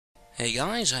Hey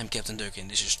guys, I'm captnduck and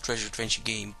this is Treasure Adventure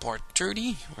Game part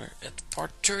 30. We're at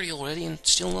part 30 already and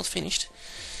still not finished.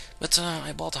 But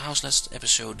I bought the house last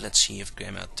episode. Let's see if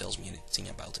Grandma tells me anything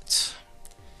about it.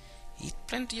 Eat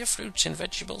plenty of fruits and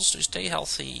vegetables to stay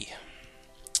healthy.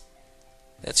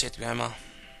 That's it, Grandma.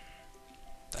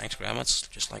 Thanks, Grandma. It's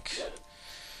just like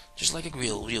a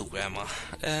real Grandma.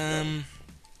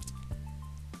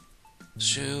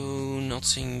 So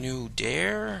nothing new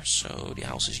there. So the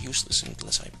house is useless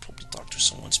unless I probably talk to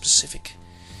someone specific.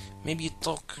 Maybe you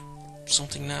talk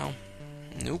something now.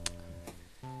 Nope.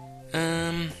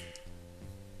 Going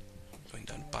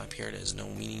down the pipe here. There's no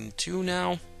meaning to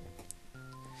now.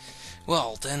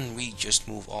 Well, then we just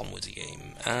move on with the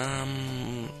game.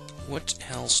 What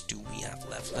else do we have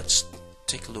left? Let's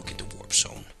take a look at the warp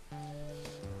zone.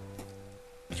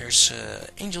 There's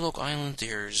Angeloak Island,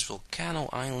 there's Volcano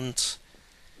Island,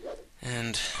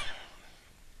 and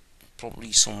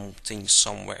probably something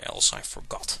somewhere else I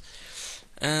forgot.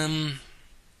 I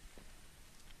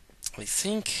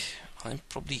think I'm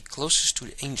probably closest to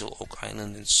the Angeloak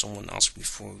Island, and someone asked me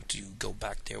to go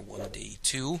back there one day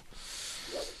too.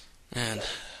 And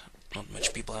not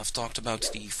much people have talked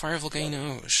about the fire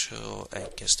volcano, so I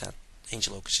guess that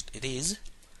Angeloak it is.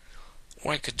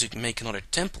 Or I could make another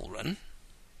temple run.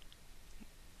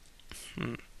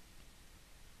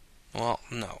 Well,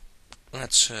 no.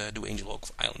 Let's do Angeloak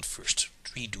Island first.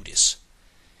 Redo this.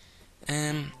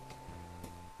 Yeah,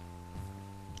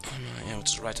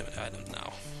 what's the right island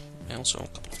now? And also a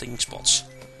couple of digging spots.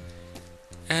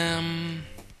 Well,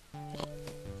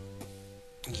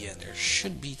 yeah, there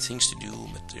should be things to do,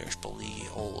 but there's probably a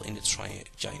hole in the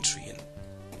giant tree, and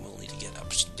we'll need to get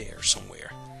up there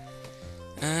somewhere.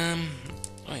 Oh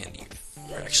yeah,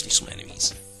 there are actually some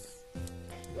enemies.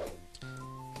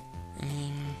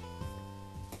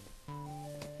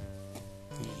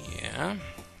 Yeah.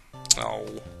 Oh.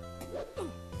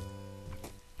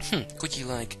 Could you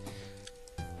like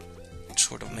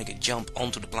sort of make a jump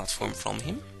onto the platform from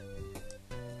him?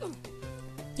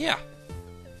 Yeah.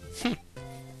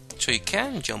 So you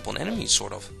can jump on enemies,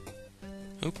 sort of.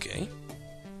 Okay.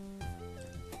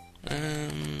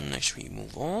 Next we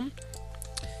move on.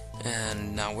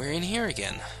 And now we're in here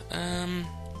again.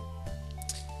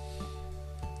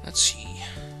 Let's see.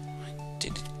 I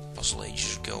did it puzzle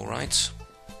ages ago, right?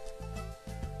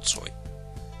 So I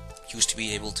used to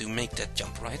be able to make that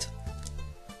jump, right?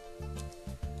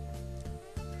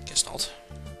 Guess not.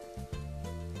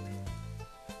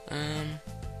 There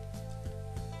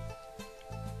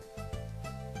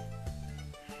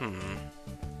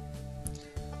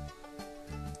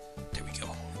we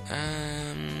go.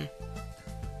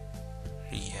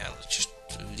 Yeah, let's just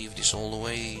leave this all the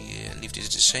way, leave this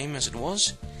the same as it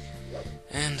was.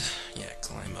 And, yeah,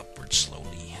 climb upward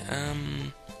slowly.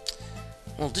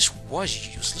 Well, this was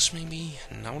useless, maybe.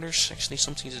 Now there's actually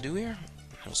something to do here.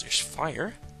 Because there's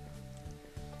fire.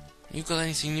 You got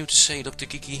anything new to say, Dr.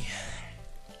 Kiki?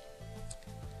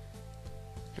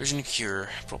 There's no cure,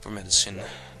 proper medicine.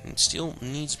 It still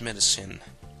needs medicine.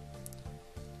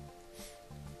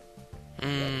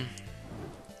 How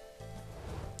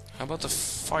about the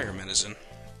fire medicine?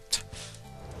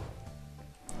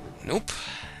 Nope.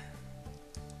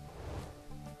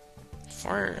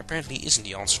 Fire apparently isn't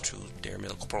the answer to their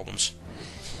medical problems.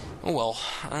 Oh well,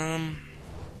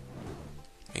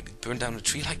 maybe burn down the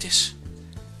tree like this?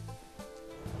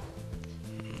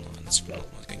 No, that's not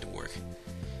going to work.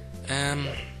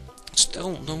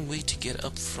 Still no way to get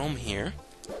up from here.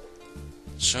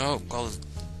 So, gotta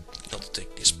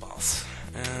take this path.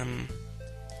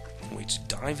 Way to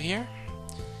dive here.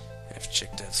 I've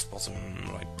checked that bottom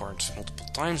right part multiple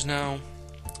times now.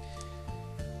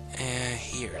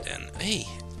 Here then. Hey,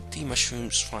 the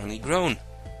mushroom's finally grown.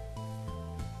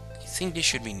 I think this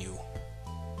should be new.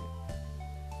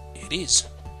 It is.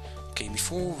 Okay,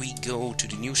 before we go to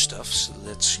the new stuff, so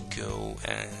let's go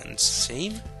and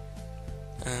save.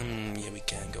 Yeah, we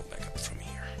can go back up from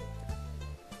here.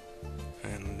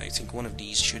 And I think one of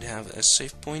these should have a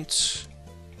save point.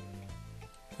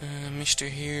 Mister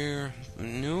here,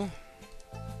 no.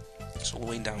 It's all the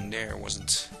way down there,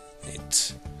 wasn't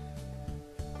it?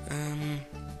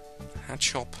 Hat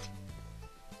shop.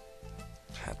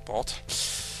 Hat pot.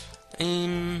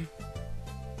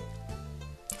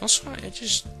 Also, I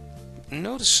just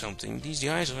noticed something. These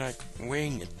guys are like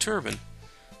wearing a turban.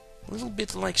 A little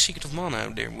bit like Secret of Mana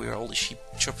out there, where all the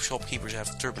shopkeepers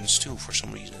have turbans too for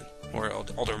some reason. Or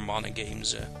other Mana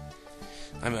games.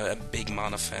 I'm a big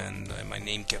Mana fan. My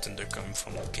name captnduck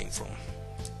came from.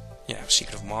 Yeah,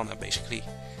 Secret of Mana basically.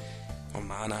 Or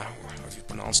Mana, or however you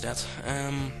pronounce that.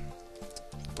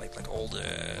 Played like all the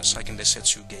Seiken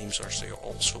Densetsu games, as they are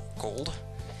also called.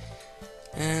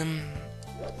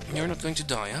 You're not going to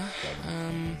die, huh?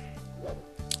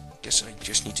 Guess I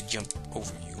just need to jump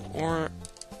over you, or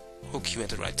hook you at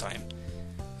the right time.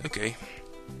 Okay.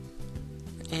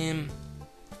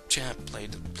 Yeah,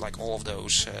 played like all of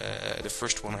those. The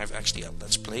first one I've actually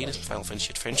let's played, Final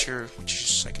Fantasy Adventure, which is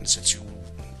Second Setsu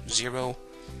 0,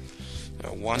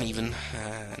 1 even,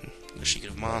 and the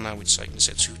Secret of Mana, which is Second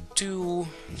Setsu 2,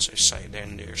 and so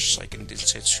then there's Second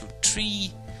Setsu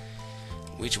 3,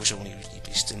 which was only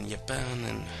released in Japan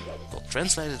and got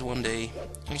translated one day.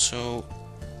 Also,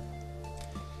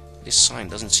 this sign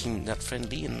doesn't seem that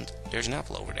friendly, and there's an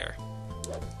apple over there.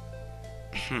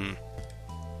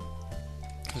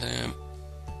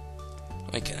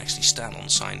 I can actually stand on the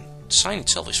sign. The sign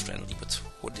itself is friendly, but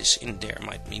what is in there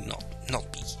might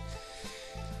not be.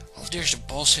 Well, if there's a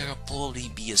boss here, I'll probably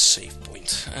be a save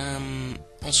point.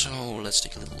 Also, let's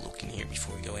take a little look in here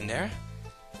before we go in there.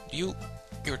 You're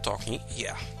talking?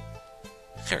 Yeah.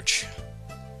 Gertch.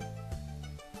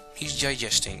 He's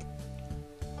digesting.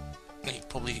 He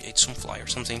probably ate some fly or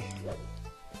something.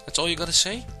 That's all you gotta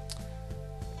say?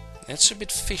 That's a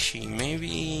bit fishy.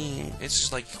 Maybe it's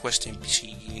just like a quest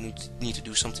NPC. You need to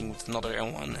do something with another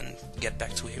one and get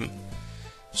back to him.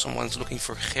 Someone's looking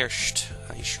for Gertch.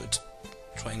 I should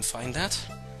try and find that.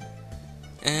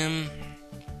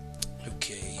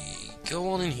 Okay,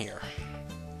 go on in here.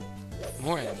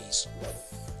 More enemies.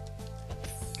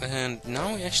 And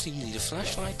now we actually need a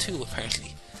flashlight too,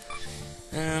 apparently.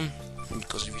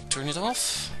 Because if you turn it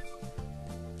off...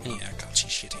 Yeah, I can't see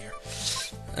shit here.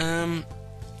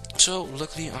 So,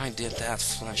 luckily I did that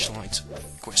flashlight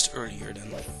quest earlier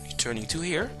than returning to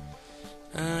here.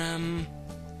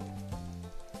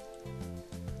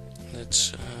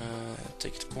 Let's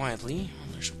take it quietly.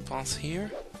 There's a path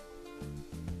here.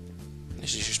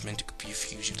 This is just meant to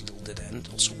confuse you a little dead end.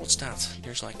 Also, what's that?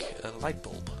 There's like a light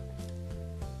bulb.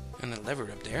 And a lever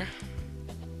up there.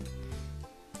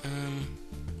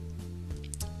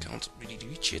 Can't really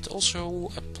reach it.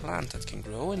 Also, a plant that can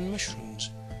grow and mushrooms.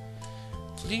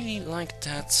 Really like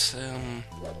that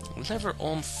lever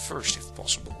on first if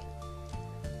possible.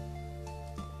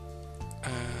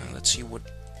 Let's see what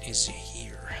is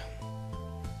here.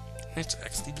 It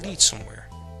actually leads somewhere.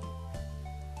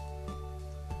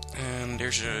 And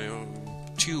there's a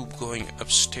tube going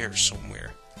upstairs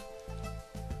somewhere.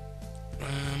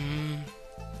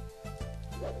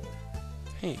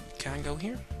 Hey, can I go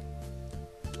here?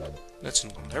 That's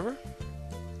another lever.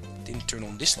 Didn't turn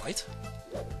on this light.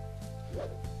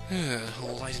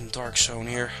 Whole light and dark zone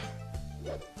here.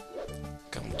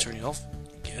 Can't turn it off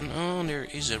again. Oh, there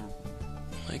is a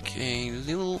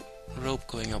little rope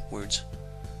going upwards.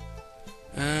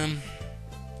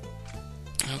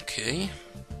 Okay.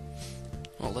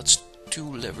 Well, that's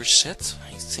 2 levers set.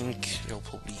 I think there'll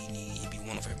probably need to be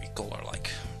one of every color, like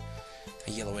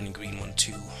a yellow and a green one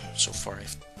too. So far,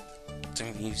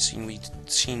 we've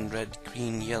seen red,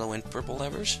 green, yellow, and purple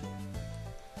levers.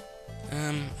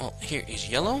 Well, here is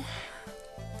yellow,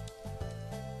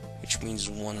 which means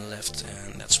 1 left,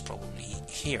 and that's probably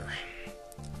here.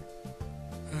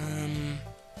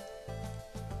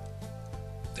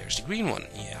 There's the green one,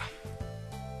 yeah.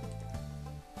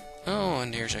 Oh,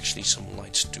 and there's actually some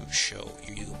lights to show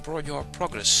you your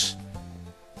progress.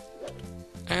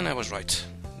 And I was right.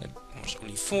 That was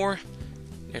only 4.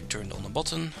 They turned on the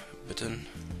button,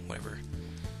 whatever.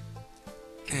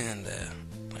 And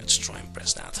let's try and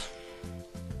press that.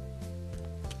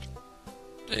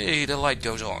 Hey, the light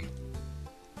goes on.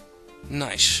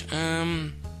 Nice.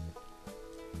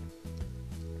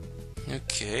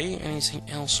 Okay, anything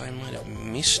else I might have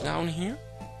missed down here?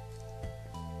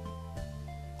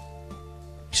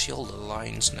 You see all the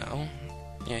lines now.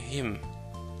 Yeah, him.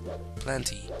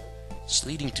 Plenty. It's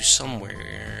leading to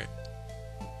somewhere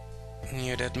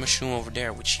near that mushroom over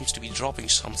there, which seems to be dropping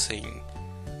something.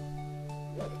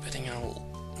 I think I'll...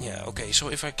 Yeah, okay, so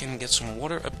if I can get some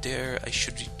water up there, I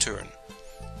should return.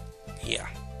 Yeah.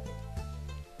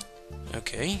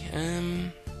 Okay,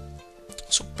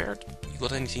 so Parrot, you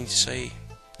got anything to say?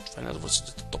 Find out what's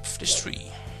at the top of this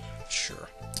tree. Sure.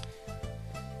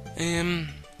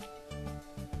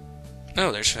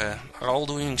 Oh, there's are all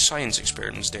doing science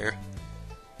experiments there.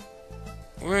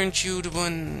 Weren't you the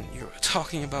one you're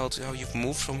talking about how you've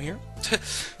moved from here?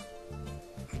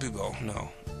 Bubo, no.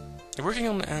 They're working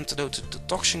on the antidote to the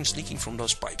toxins leaking from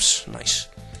those pipes. Nice.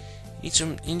 Need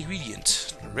some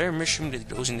ingredient. A rare mushroom that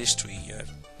grows in this tree. I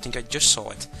think I just saw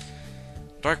it.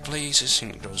 Dark places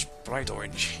and it grows bright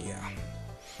orange. Yeah.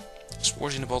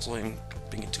 Spores in a bottle and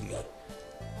bring it to me.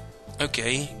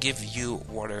 Okay, give you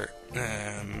water.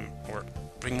 Or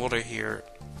bring water here.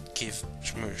 Give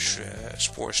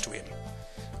spores to him.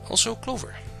 Also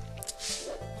clover.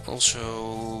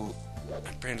 Also,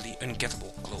 apparently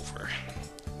ungettable clover.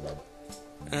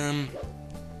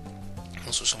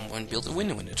 Also someone built a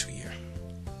window in the tree here.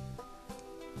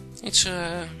 It's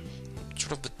a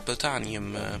sort of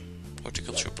botanium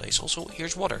horticulture place. Also,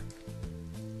 here's water,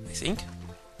 I think.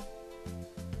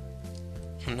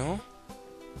 No?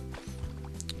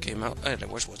 Okay, there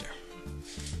was water.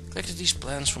 Collected these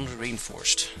plants from the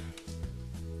rainforest.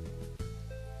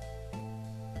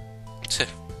 Tch.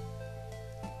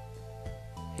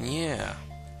 Yeah.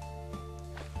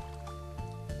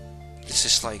 This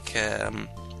is like a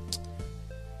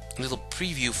little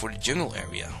preview for the jungle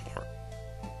area. Or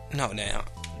no,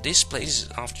 this place is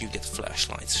after you get the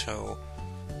flashlight, so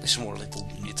this is more a little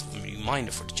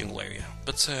reminder for the jungle area.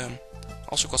 But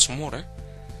also got some water.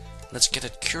 Let's get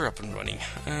that cure up and running.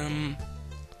 And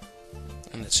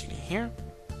let's see here.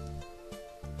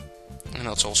 And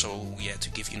that's also, yeah, to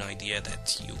give you an idea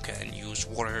that you can use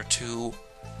water to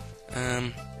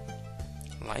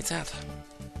light that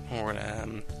or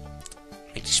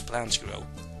make these plants grow.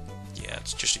 Yeah,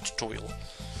 it's just a tutorial.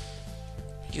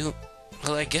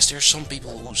 Well, I guess there's some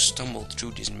people who stumbled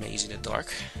through this maze in the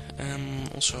dark.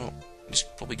 Also, this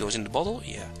probably goes in the bottle.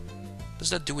 Yeah. Does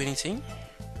that do anything?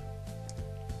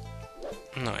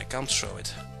 No, I can't throw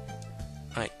it.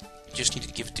 I just need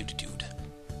to give it to the dude.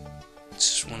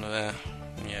 This is one of the...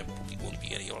 yeah, probably won't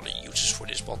be any other uses for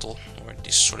this bottle, or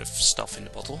this sort of stuff in the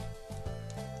bottle.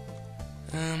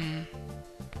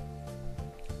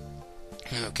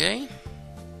 Okay.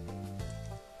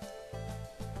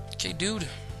 Okay, dude.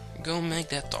 Go make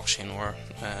that toxin or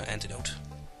antidote.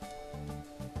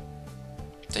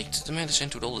 Take the medicine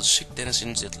to all the sick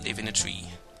denizens that live in the tree.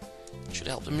 Should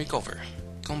help them recover.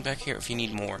 Come back here if you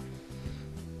need more.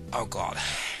 Oh god.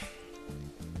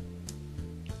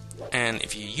 And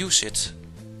if you use it,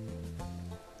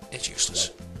 it's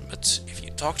useless. But if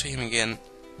you talk to him again,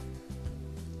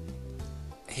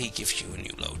 he gives you a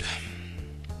new load.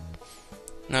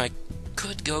 Now I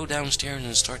could go downstairs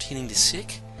and start healing the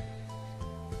sick.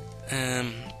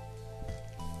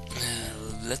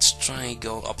 Let's try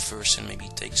go up first and maybe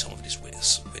take some of this with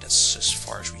us as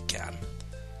far as we can.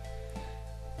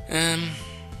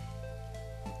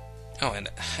 Oh, and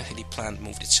the plant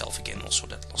moved itself again. Also,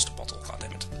 that lost the bottle. God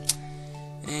damn it.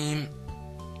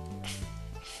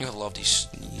 I love these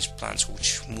plants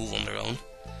which move on their own.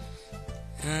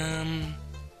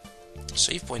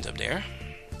 Save point up there.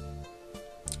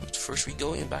 But first we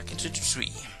go back into the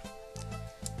tree.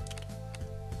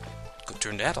 Could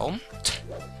turn that on.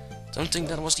 Don't think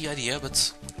that was the idea,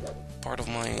 but part of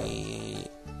my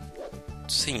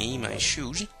thingy, my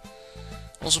shoes.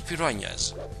 Also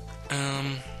piranhas.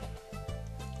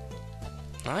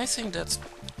 I think that,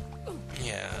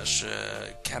 yeah, as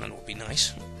a cannon would be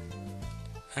nice.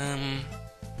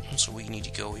 Also we need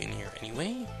to go in here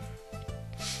anyway.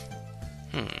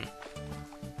 And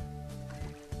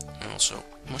also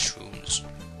mushrooms.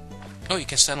 Oh, you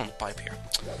can stand on the pipe here.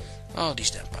 Oh, these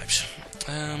damn pipes.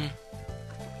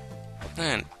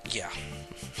 And yeah,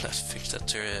 that fixed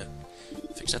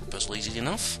that puzzle easily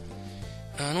enough.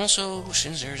 And also,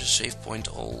 since there's a save point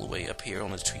all the way up here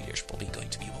on the tree, there's probably going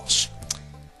to be a boss.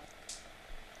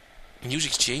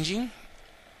 Music's changing.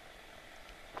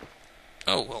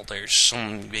 Oh, well, there's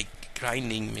some big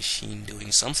grinding machine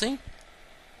doing something.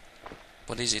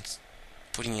 What is it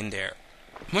putting in there?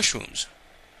 Mushrooms.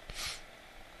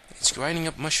 It's grinding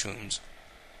up mushrooms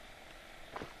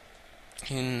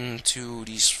into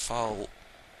these foul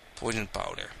poison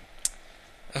powder.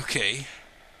 Okay.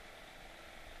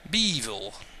 Be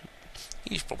evil.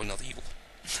 He's probably not evil.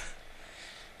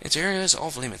 Its area is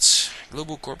off limits.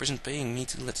 Global Corp isn't paying me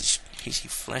to let these crazy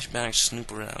flashbacks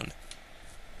snoop around.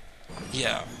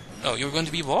 Yeah. Oh, you're going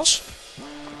to be a boss?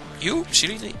 You?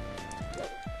 Seriously?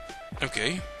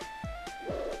 Okay.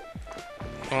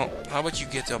 Well, how about you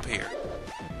get up here?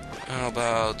 How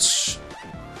about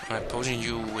I poison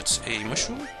you with a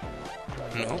mushroom?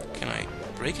 No. Can I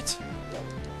break it?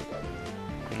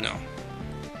 No.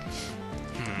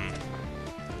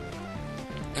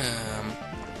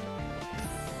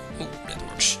 Oh, that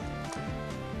works.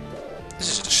 This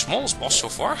is the smallest boss so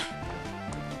far.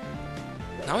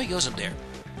 Now he goes up there.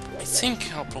 I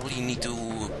think I'll probably need to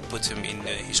put him in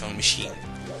his own machine.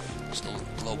 This little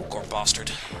Global Corp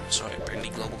bastard. So apparently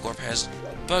Global Corp has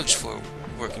bugs for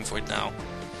working for it now.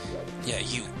 Yeah,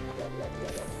 you.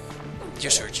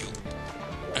 Just hurt you.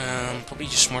 Probably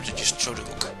just smart to just throw the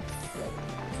hook.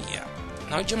 Yeah.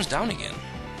 Now he jumps down again.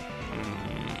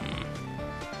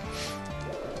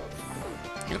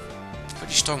 Yep.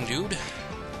 Pretty strong dude.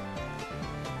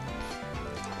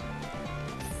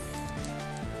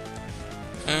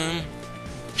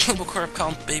 Global Corp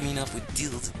can't pay me enough with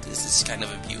deal. This is kind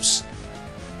of abuse.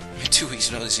 With 2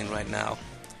 weeks notice in right now.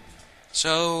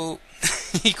 So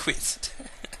he quit.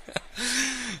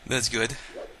 That's good.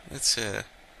 That's wow,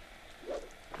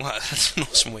 that's an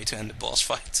awesome way to end the boss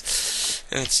fight.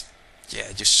 And it's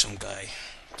just some guy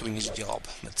doing his job,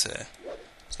 but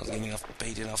it's not getting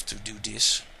paid enough to do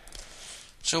this.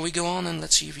 So we go on and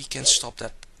let's see if we can stop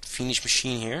that fiendish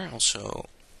machine here. Also,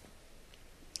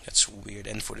 that's a weird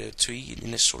end for the tree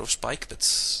in this sort of spike,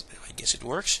 but I guess it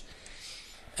works.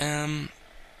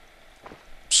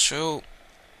 So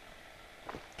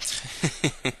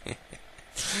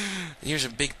here's a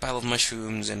big pile of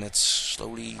mushrooms, and it's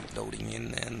slowly loading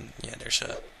in. And yeah, there's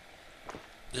a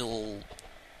little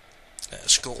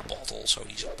skull bottle. So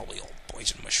these are probably all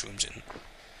poison mushrooms. And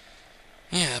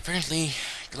yeah, apparently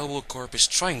Global Corp is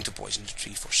trying to poison the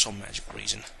tree for some magical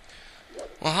reason.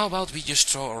 Well, how about we just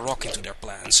throw a rock into their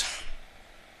plans?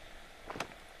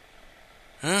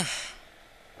 Huh?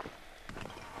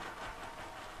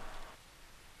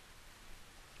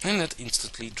 And that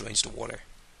instantly drains the water.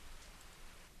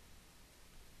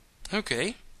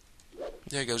 Okay.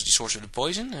 There goes the source of the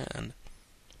poison, and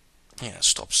yeah,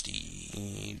 stops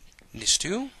this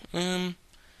too. Well,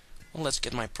 let's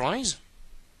get my prize.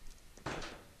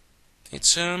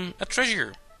 It's a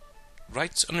treasure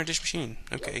right under this machine.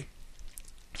 Okay.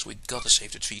 So we gotta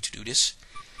save the tree to do this.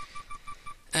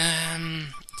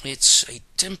 It's a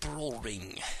temporal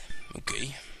ring.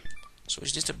 Okay. So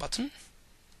is this the button?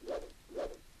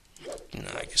 No,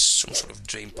 I guess some sort of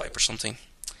drain pipe or something.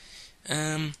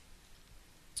 Okay,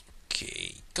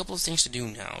 couple of things to do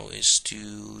now is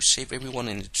to save everyone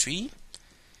in the tree.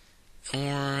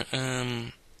 Or,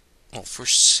 well,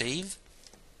 first save.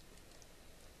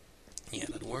 Yeah,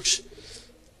 that works.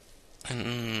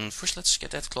 And first let's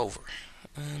get that clover.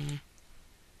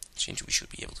 Since we should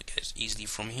be able to get it easily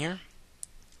from here.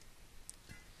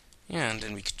 Yeah, and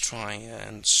then we could try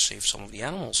and save some of the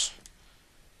animals.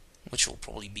 Which will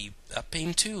probably be a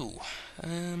pain too.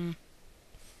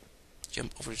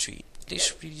 Jump over the tree.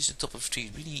 This really is the top of the tree.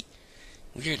 Really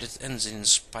weird that it ends in a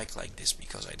spike like this,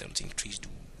 because I don't think trees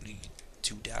really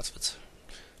do that. But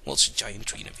well, it's a giant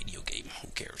tree in a video game. Who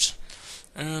cares?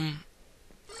 And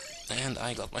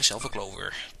I got myself a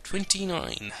clover.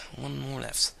 29. One more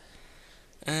left.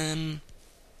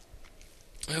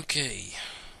 Okay.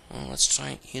 Well, let's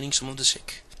try healing some of the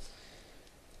sick.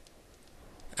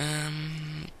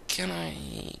 Can I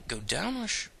go down or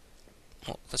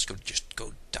well, let's just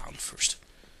go down first.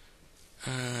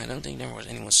 I don't think there was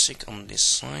anyone sick on this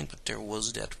side, but there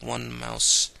was that one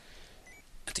mouse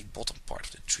at the bottom part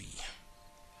of the tree.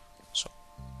 So,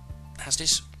 has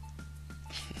this?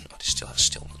 No, this still has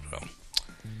still not grown.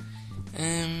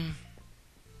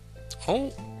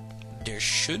 Oh, there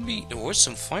was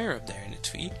some fire up there in the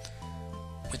tree.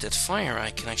 With that fire,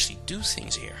 I can actually do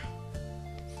things here.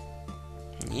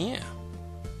 Yeah.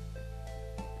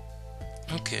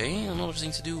 Okay, another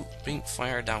thing to do, bring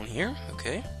fire down here,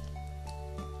 okay.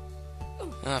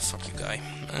 Ah, fuck you, guy.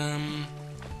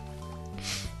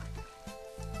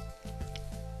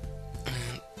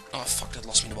 Oh, fuck, that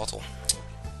lost me the bottle.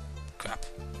 Crap.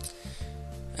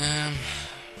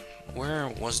 Where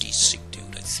was the sick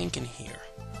dude? I think in here.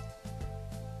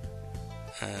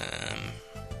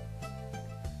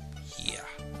 Yeah.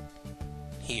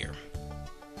 Here.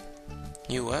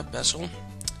 You up, Basil?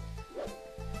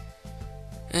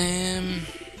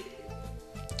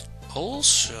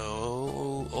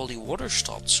 Also, all the water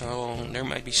stopped, so there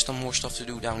might be some more stuff to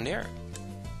do down there.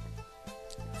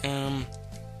 And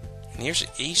here's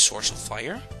a source of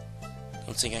fire.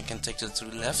 Don't think I can take that to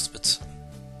the left, but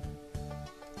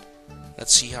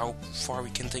let's see how far we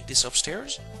can take this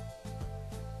upstairs.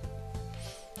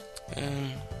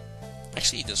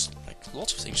 Actually, there's like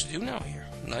lots of things to do now here.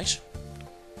 Nice.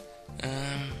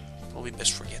 Probably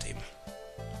best forget him.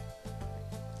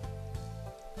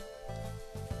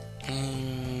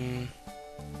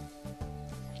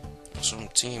 Some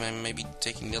team I may be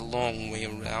taking the long way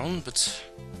around, but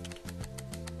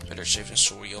better safe than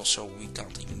sorry. Also, we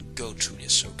can't even go through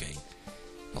this. Okay,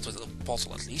 not with a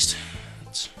bottle at least.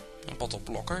 It's a bottle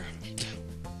blocker.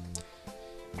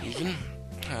 Even.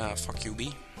 Fuck you,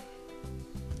 B.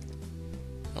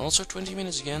 Also 20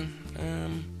 minutes again.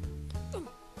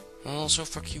 Also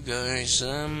fuck you guys.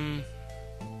 Okay,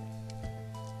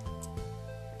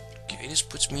 this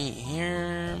puts me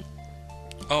here.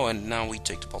 Oh, and now we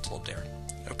take the bottle up there.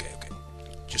 Okay.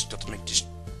 Just got to make this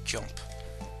jump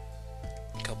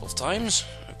a couple of times.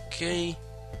 Okay.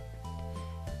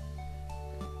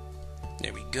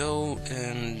 There we go.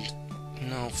 And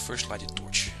now first light a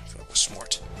torch. That was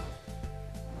smart.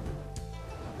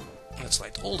 let's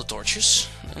light all the torches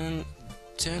and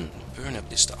then burn up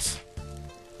this stuff.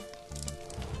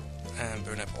 And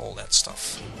burn up all that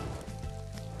stuff.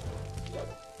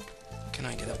 Can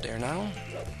I get up there now?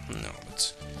 No,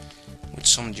 but with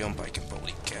some jump I can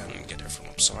get there from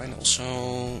upside. Also,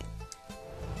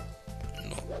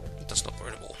 no, that's not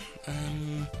burnable.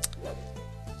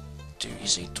 There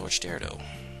is a torch there though.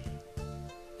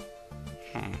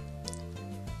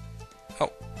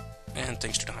 Oh, and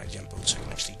thanks to the high jump boots I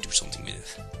can actually do something with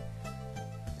it.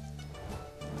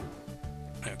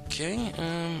 Okay,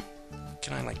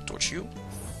 can I like torch you?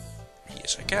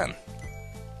 Yes, I can.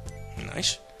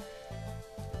 Nice.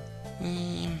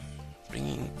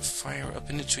 Bringing fire up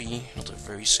in the tree, not a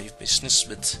very safe business,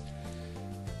 but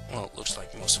well, it looks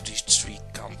like most of these trees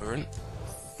can't burn.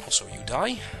 Also, you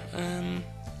die.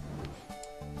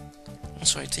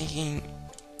 Also, I'm thinking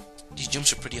these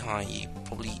jumps are pretty high. You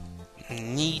probably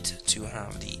need to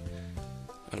have the.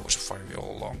 Oh, there was a fire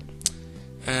all along.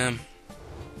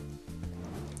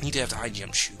 Need to have the high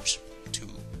jump shoes to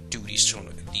do these sort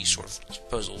of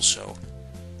puzzles. So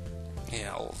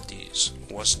yeah, all of these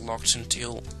was locked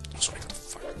until. Also, I got the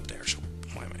fire up there. So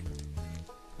why am I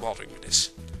bothering with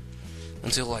this?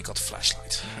 Until I got the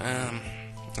flashlight and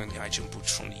the high jump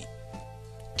boots from the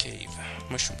cave,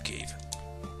 mushroom cave.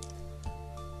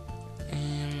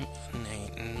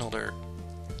 Another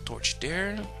torch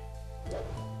there.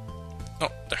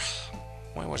 Oh, there.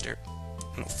 Why was there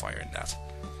no fire in that?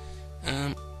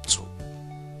 So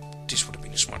this would have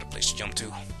been a smarter place to jump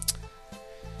to.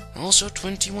 Also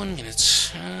 21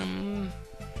 minutes.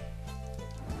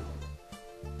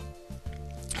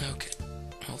 Okay.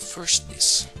 Well, first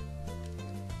this.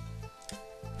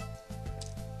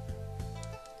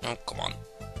 Oh, come on.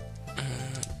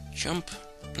 Jump.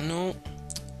 No.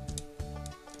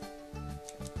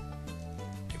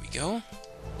 There we go.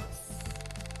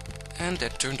 And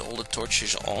that turned all the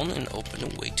torches on and opened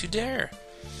a way to there.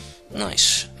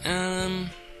 Nice.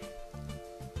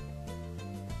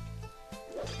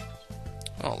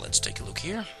 Well, let's take a look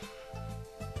here.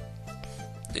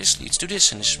 This leads to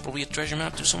this, and this is probably a treasure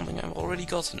map to something I've already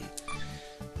gotten.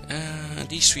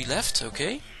 These three left,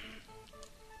 okay.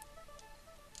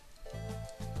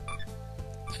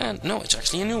 And no, it's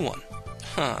actually a new one.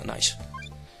 Huh, nice.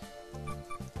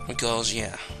 Because,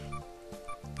 yeah,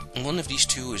 one of these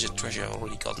two is a treasure I've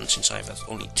already gotten since I've had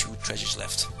only 2 treasures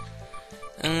left.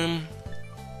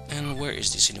 And where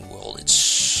is this in the world?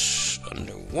 It's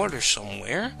underwater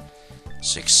somewhere.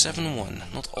 671,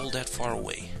 not all that far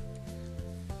away.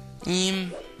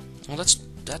 Well, that's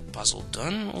that puzzle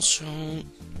done. Also,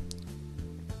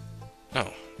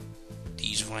 no,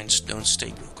 these vines don't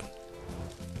stay broken.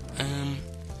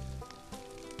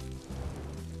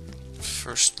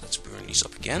 First, let's burn these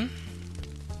up again,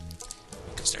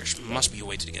 because there must be a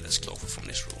way to get this clover from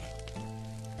this room.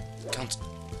 Can't.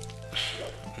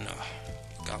 No,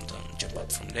 can't jump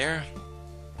up from there.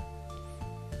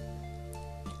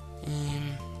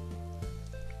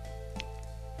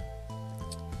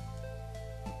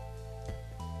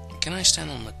 Can I stand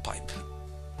on that pipe?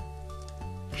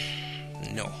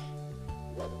 No.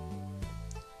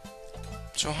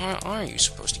 So how are you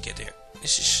supposed to get there?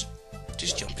 This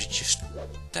jump is just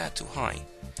that too high.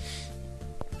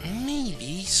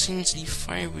 Maybe since the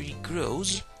fire really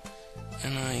grows,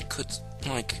 and I could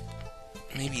like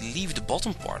maybe leave the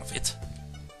bottom part of it,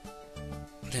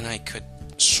 then I could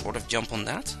sort of jump on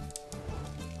that.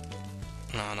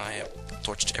 No, and I have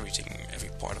torched every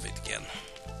part of it again.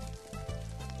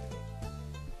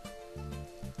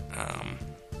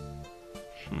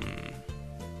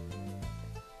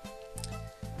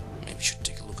 Maybe I should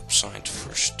take a look upside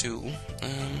first too.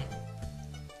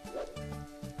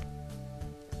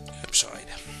 Upside.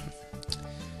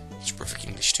 It's perfect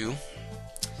English too.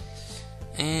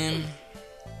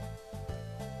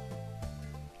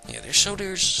 Yeah,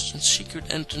 there's a secret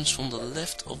entrance from the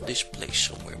left of this place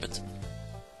somewhere, but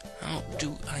how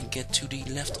do I get to the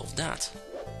left of that?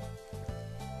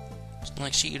 It's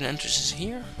like secret entrance is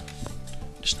here.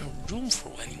 There's no room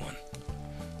for anyone.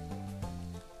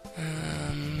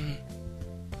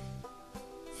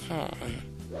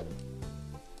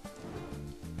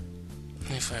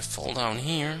 If I fall down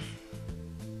here,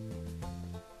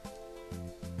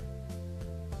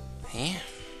 need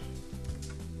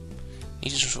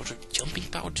some sort of jumping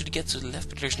power to get to the left,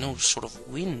 but there's no sort of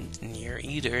wind near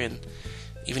either, and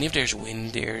even if there's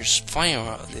wind, there's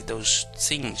fire, those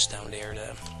things down there,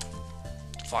 the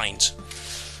vines.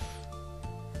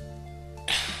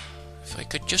 If I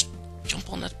could just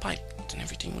jump on that pipe, then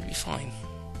everything would be fine.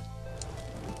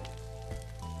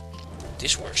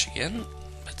 This works again,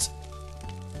 but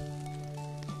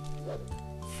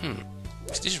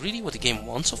Is this really what the game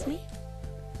wants of me?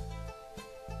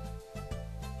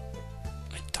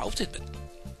 I doubt it, but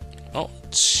well,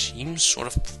 it seems sort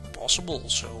of possible,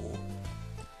 so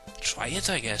try it,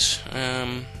 I guess.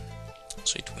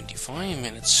 Say 25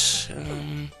 minutes.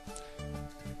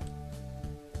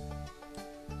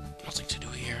 Nothing to do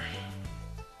here.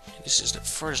 This is the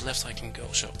furthest left I can go,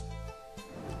 so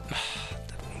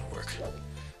that won't work.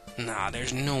 Nah,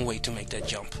 there's no way to make that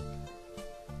jump.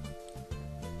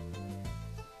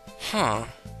 Huh.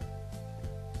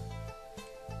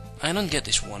 I don't get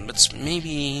this one, but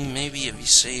maybe if we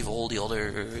save all the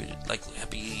other like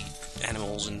happy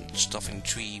animals and stuff in the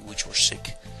tree which were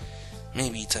sick,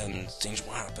 maybe then things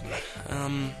will happen.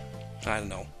 I don't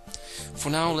know. For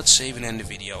now, let's save and end the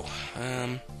video.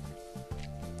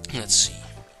 Let's see.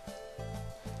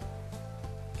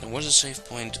 There was a save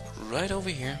point right over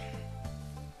here.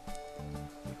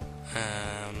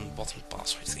 Bottom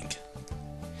path, I think.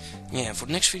 Yeah, for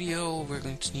the next video we're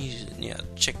going to need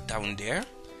check down there.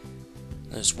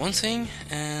 There's one thing,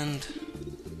 and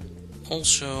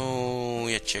also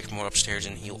check more upstairs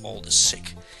and heal all the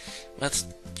sick. But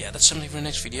yeah, that's something for the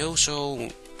next video. So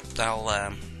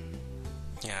I'll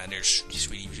there's this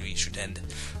video should end.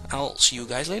 I'll see you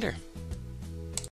guys later.